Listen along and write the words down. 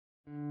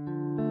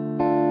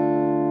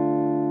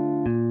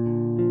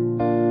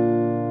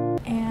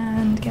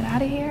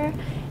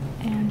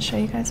show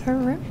you guys our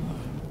room.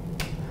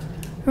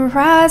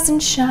 Rise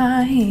and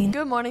shine.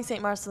 Good morning,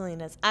 St.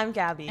 Marcellinus. I'm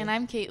Gabby. And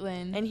I'm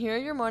Caitlin. And here are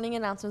your morning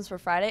announcements for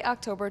Friday,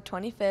 October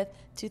 25th,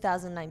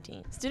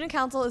 2019. Student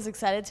Council is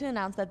excited to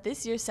announce that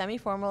this year's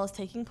semi-formal is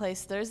taking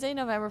place Thursday,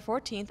 November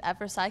 14th at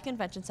Versailles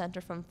Convention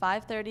Center from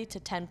 5:30 to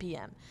 10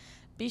 p.m.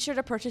 Be sure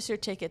to purchase your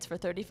tickets for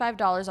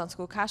 $35 on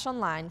School Cash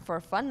Online for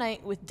a fun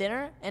night with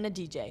dinner and a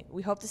DJ.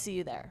 We hope to see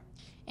you there.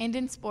 And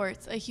in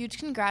sports, a huge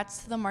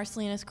congrats to the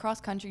Marcellinus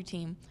cross-country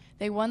team.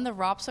 They won the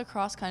ROPSA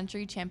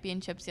cross-country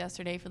championships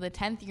yesterday for the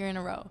 10th year in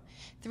a row.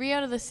 3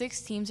 out of the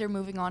 6 teams are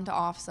moving on to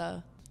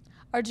OFSA.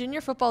 Our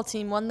junior football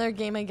team won their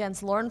game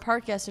against Lauren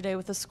Park yesterday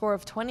with a score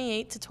of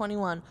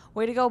 28-21.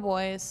 Way to go,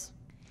 boys.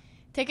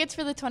 Tickets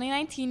for the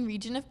 2019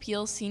 Region of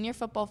Peel Senior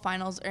Football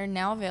Finals are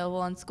now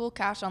available on School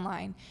Cash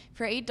Online.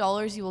 For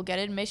 $8, you will get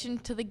admission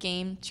to the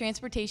game,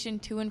 transportation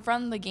to and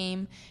from the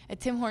game, a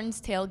Tim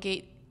Hortons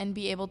tailgate, and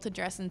be able to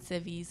dress in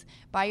civvies.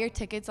 Buy your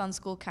tickets on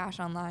School Cash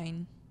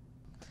Online.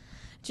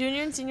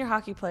 Junior and senior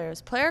hockey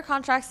players, player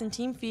contracts and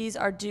team fees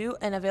are due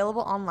and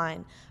available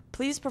online.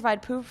 Please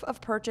provide proof of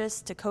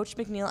purchase to Coach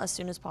McNeil as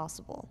soon as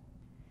possible.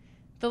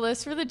 The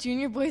list for the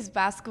junior boys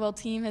basketball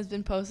team has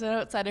been posted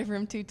outside of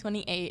room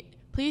 228.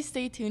 Please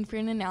stay tuned for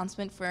an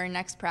announcement for our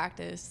next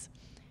practice.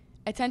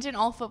 Attention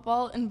all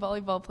football and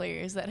volleyball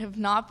players that have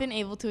not been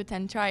able to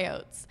attend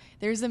tryouts.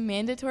 There's a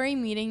mandatory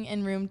meeting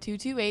in room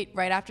 228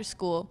 right after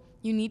school.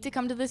 You need to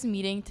come to this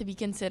meeting to be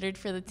considered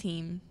for the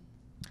team.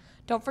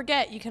 Don't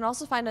forget, you can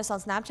also find us on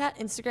Snapchat,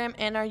 Instagram,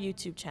 and our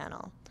YouTube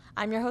channel.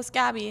 I'm your host,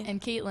 Gabby. And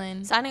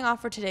Caitlin. Signing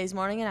off for today's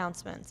morning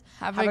announcements.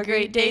 Have a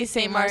great day,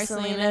 St.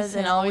 Marcellinus,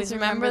 and always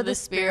remember the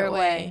Spirit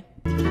Way.